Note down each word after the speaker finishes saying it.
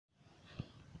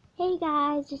Hey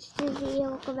guys, it's Susie.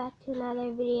 Welcome back to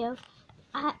another video.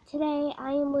 Today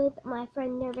I am with my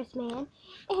friend NervousMann,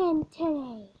 and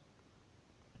today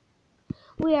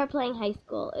we are playing high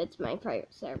school. It's my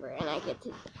private server, and I get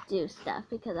to do stuff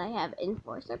because I have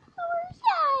enforcer powers.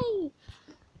 Yay!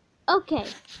 Okay.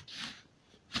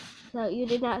 So you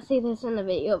did not see this in the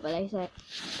video, but I said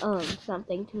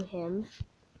something to him.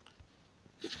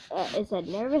 It said,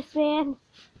 NervousMann,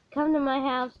 come to my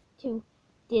house to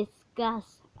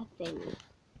discuss things.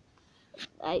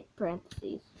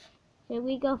 Parentheses. Should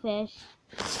we go fish?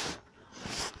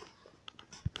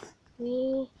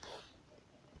 We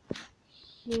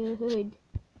should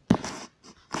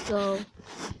go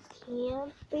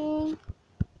camping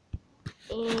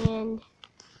and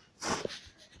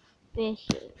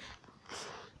fishing.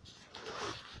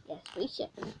 Yes, we should.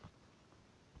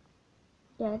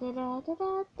 Da da da da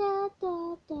da da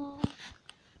da da.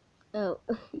 Oh.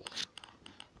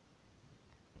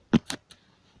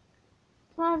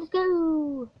 Come on, let's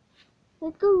go.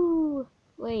 Let's go.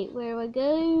 Wait, where do I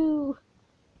go?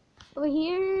 Over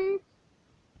here?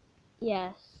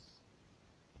 Yes.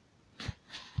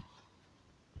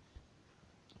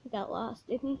 He got lost,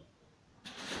 didn't he?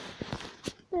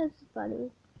 That's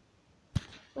funny.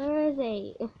 Where is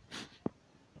he?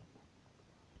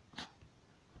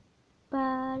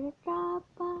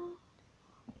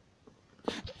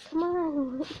 Come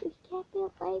on, we can't be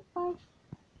late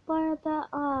for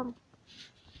the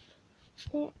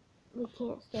we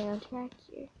can't stay on track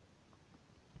here.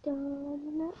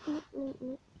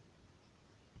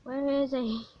 Where is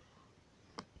he?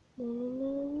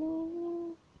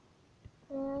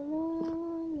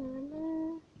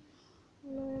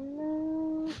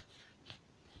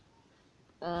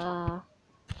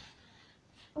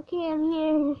 Okay, I'm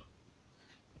here.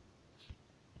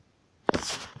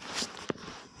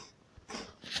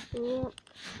 Yep.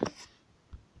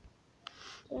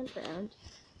 Campground.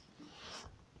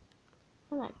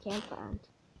 I'm not campground.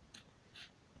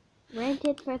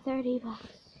 Rented for $30.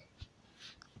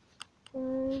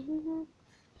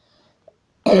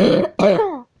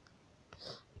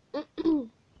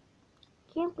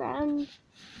 Campground.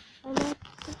 I'm at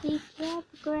the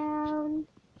campground.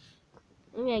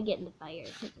 I'm gonna get in the fire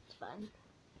because it's fun.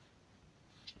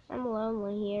 I'm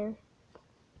lonely here.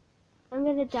 I'm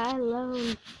gonna die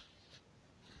alone.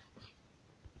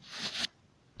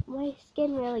 My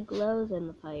skin really glows in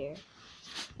the fire.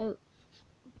 Oh.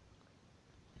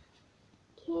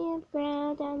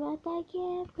 Campground, I'm at the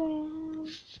campground.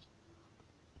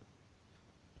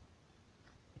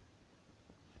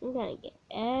 I'm gonna get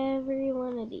every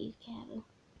one of these cabins.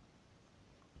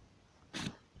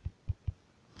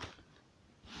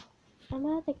 I'm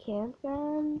at the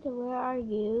campground. Where are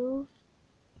you?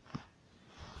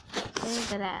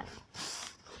 Where's it at?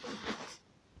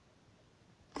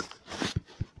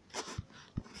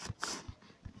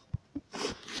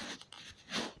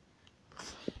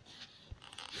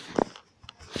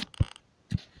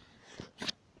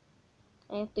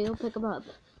 I have to go pick him up.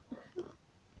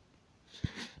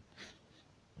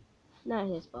 Not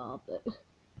his fault, but it's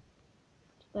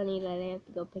funny that I have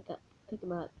to go pick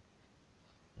him up.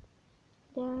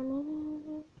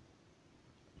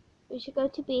 We should go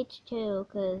to beach too,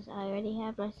 cause I already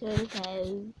have my swimming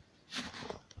clothes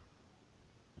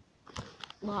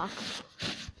locked.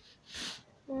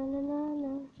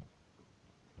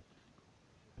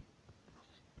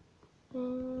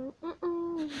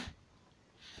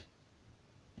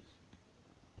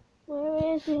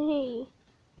 Where is he?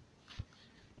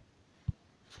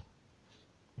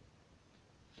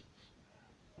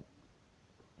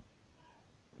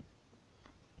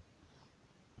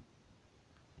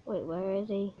 Wait, where is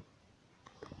he?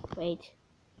 Wait.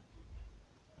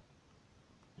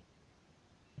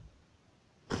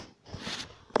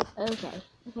 Okay,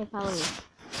 follow me.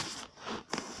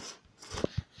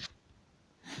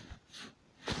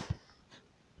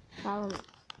 Follow me.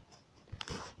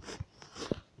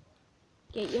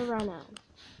 Get your run on.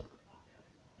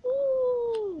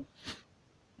 Woo!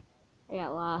 I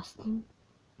got lost.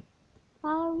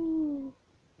 Follow me.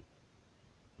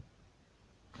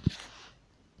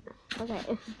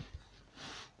 Okay.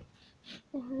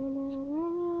 We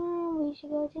should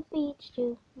go to the beach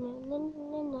too.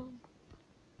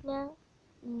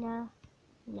 No.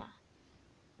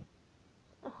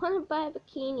 I want to buy a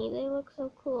bikini. They look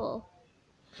so cool.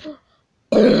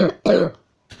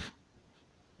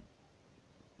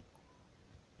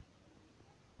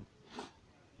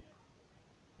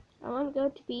 I want to go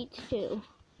to beach too.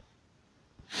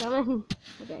 Come on.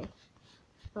 Okay.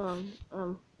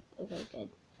 Okay, good.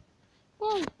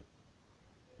 Yay!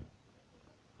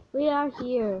 We are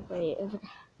here. Wait.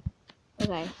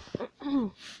 Okay.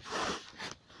 I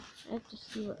have to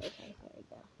see what. Okay, there we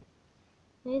go.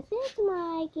 This is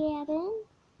my cabin.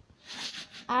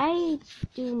 I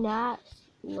do not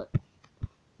look.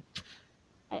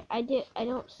 I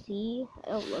don't see. I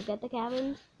don't look at the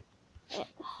cabins.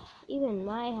 Even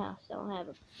my house don't have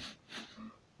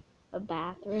a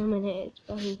bathroom in it. It's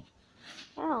funny.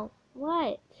 Oh,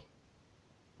 what?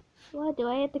 What? Do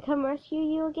I have to come rescue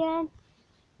you again?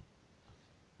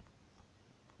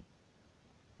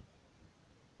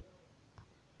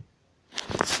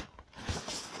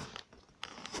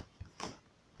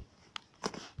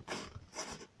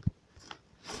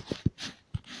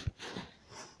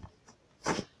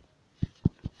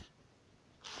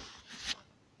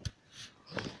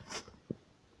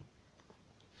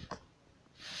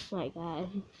 Oh my god.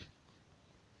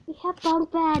 We have bunk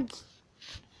beds.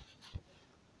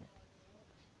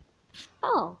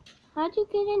 Oh, how'd you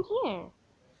get in here?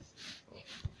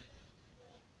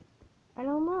 I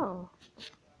don't know.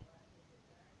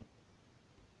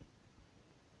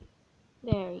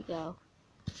 There we go.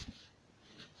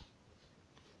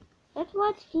 Let's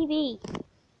watch TV.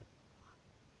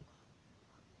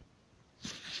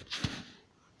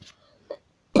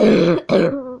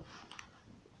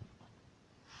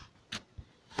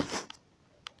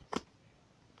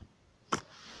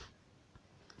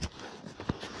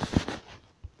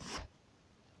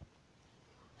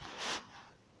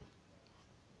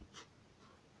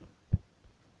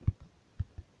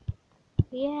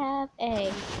 We have a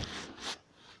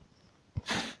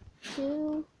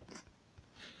 2-week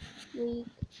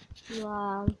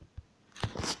long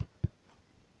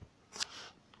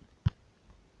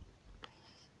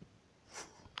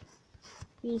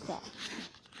recess.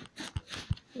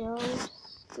 No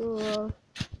school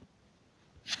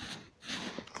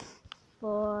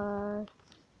for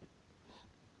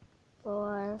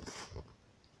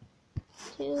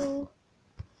 2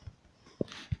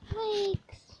 weeks.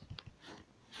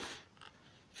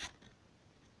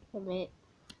 Submit.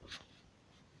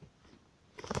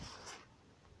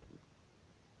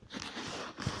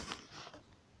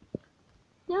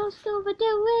 No school for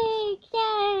 2 weeks.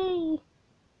 Yay!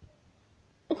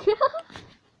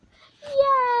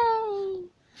 Yay!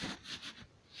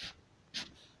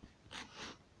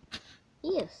 He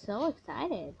is so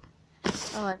excited.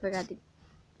 Oh, I forgot to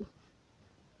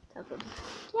tell him.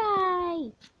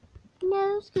 Yay!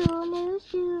 No school, no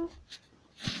school.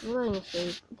 I'm going to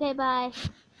sleep. Okay, bye.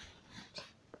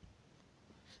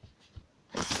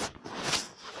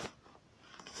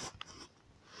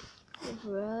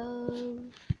 Rose.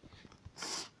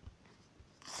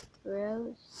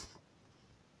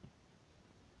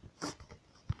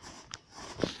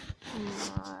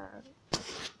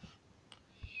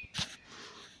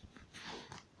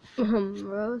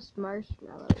 Roast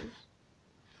marshmallows.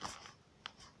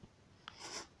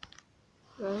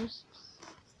 Roast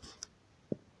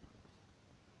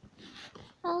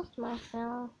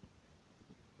marshmallow.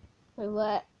 Wait,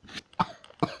 what?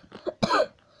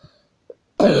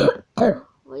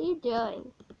 What are you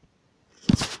doing?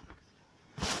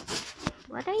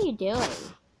 What are you doing?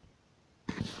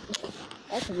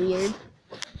 That's weird.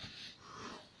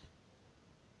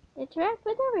 Interact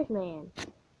with NervousMann.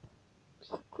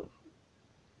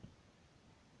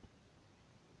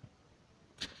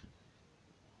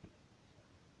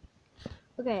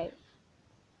 Okay.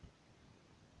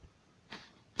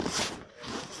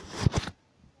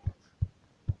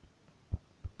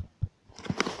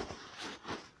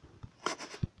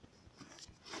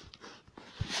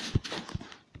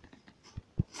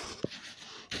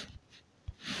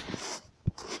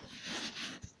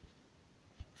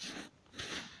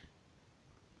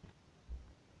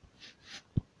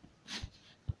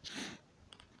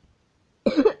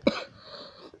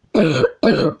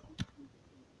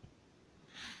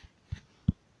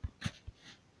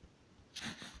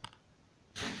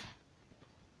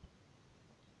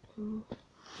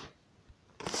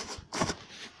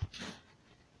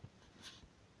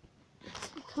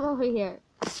 Come over here.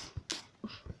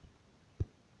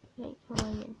 Okay, come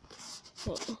over here.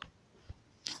 Okay.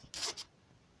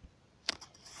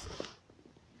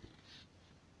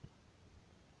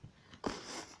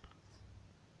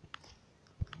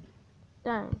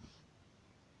 Done.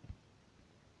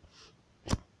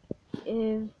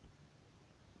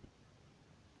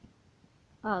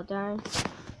 Oh, darn.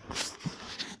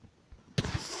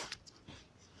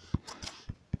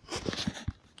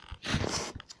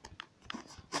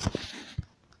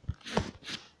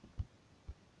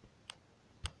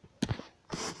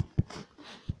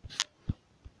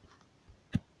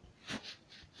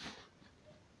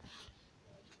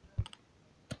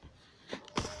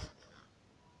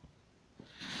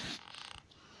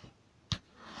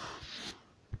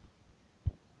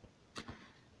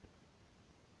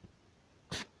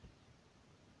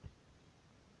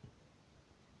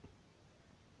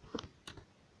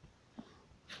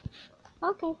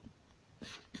 Okay.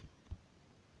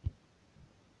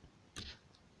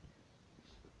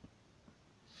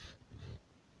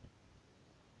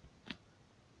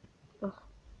 Oh.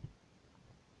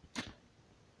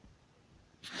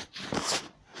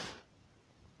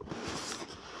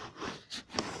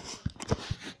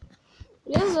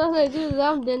 Just want to do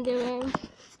something to him.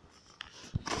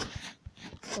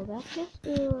 Go back to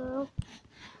school.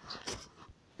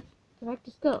 Go back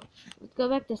to school. Let's go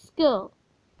back to school.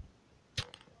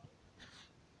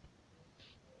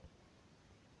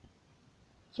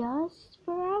 Just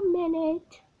for a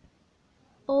minute.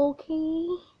 Okay.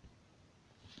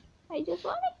 I just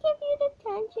want to give you the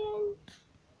attention.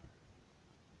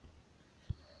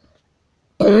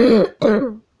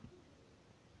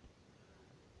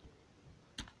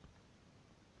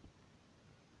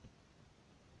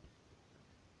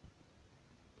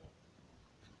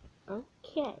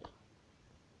 Okay.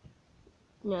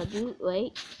 No,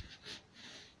 wait.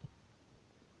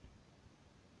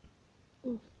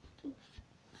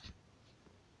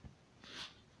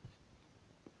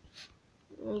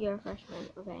 You're a freshman.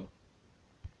 Okay.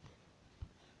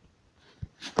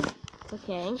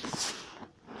 Okay.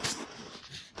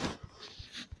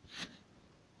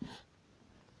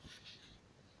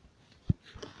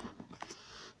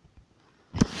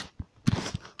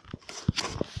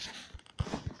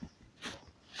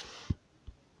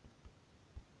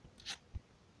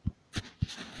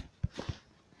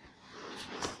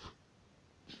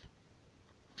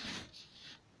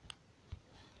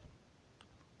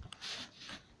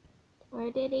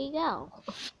 Where did he go?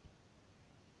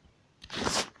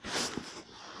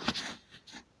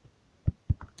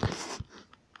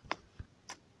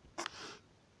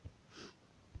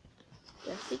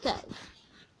 Just because.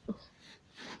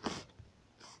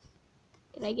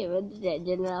 Can I give him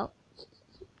attention now?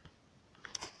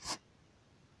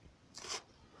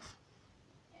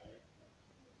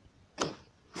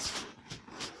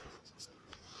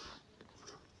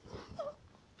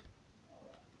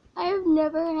 I have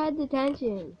never had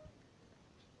detention.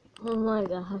 Oh my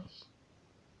gosh.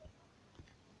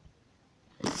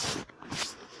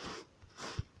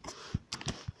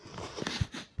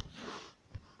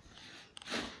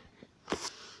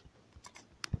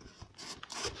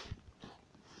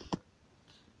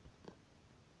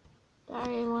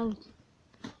 Sorry,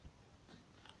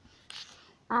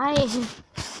 I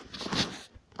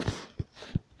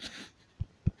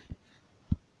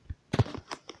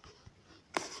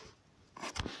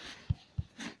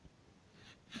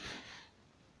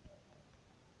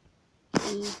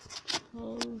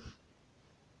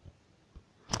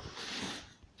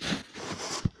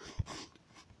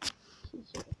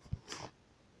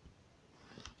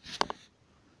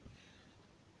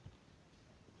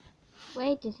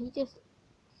Wait, did he just...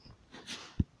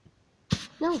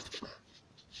 No.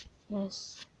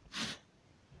 Yes.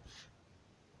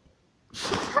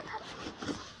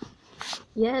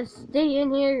 Yes, stay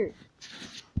in here.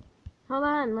 Hold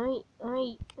on, let me,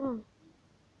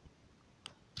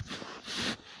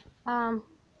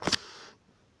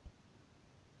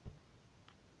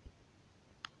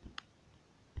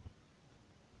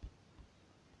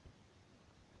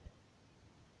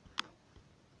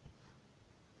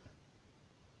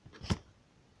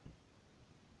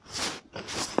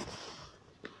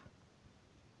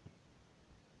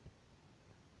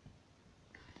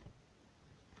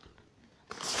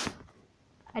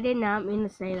 I did not mean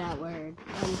to say that word.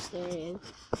 I'm serious.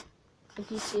 Did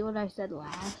you see what I said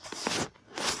last?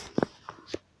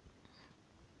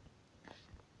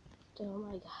 Oh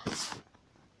my god.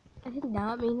 I did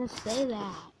not mean to say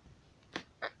that.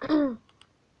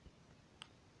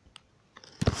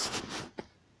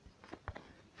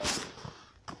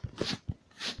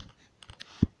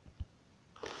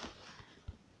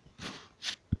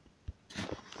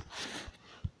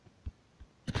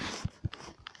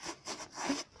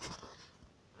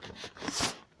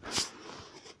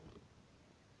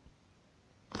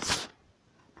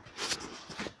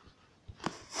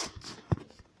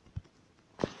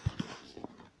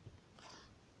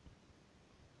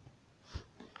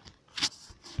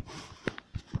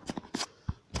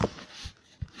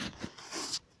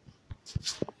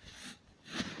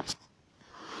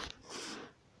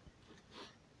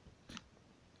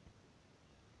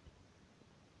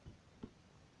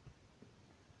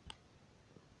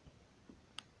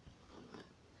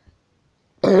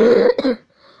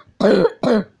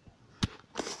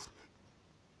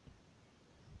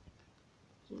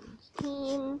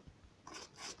 Team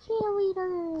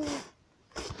cheerleader.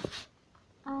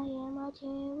 I am a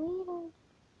cheerleader.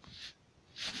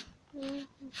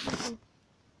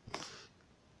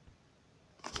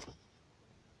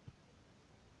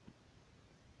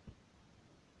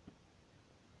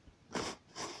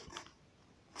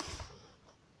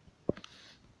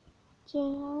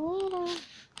 cheerleader.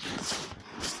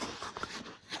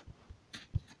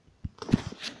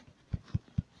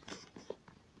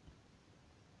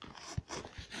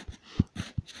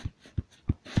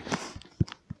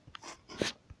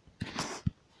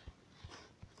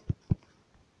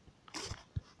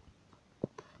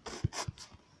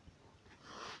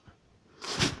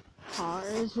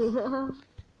 Cars.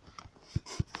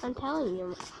 I'm telling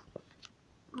you,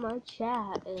 my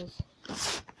chat is.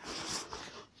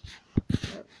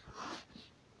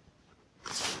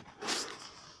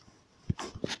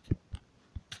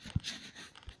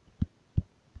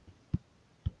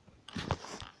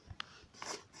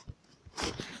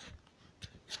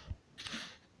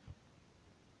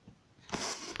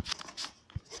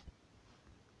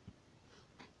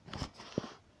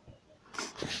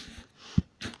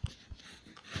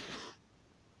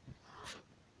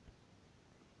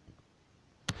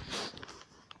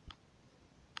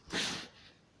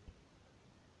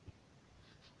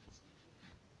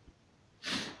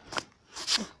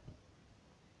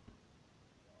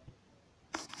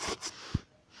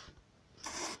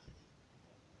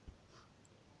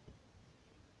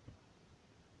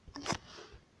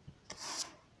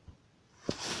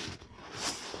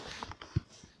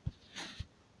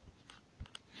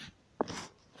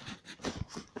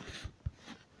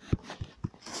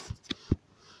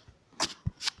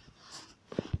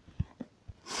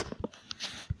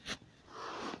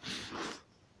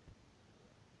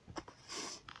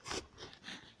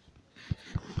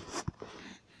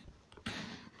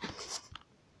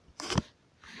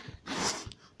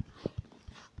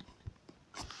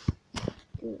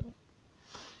 Good.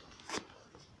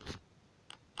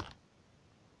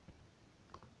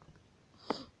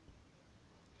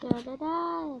 Da da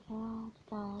da da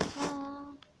da da.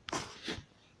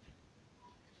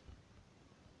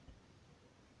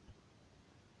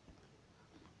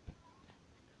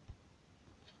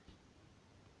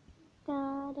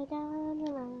 Da da da da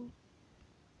da.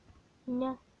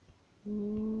 No.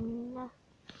 No.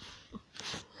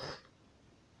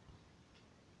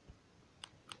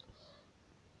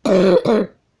 Okay.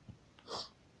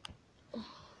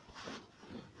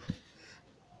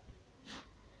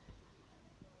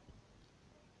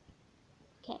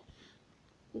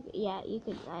 Yeah, you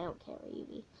can. I don't care where you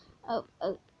be. Oh,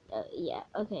 yeah.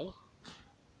 Okay.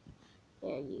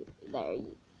 There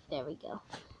we go.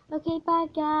 Okay, bye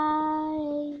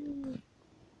guys.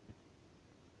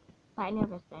 Bye,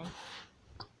 NervousMann.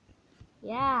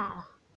 Yeah.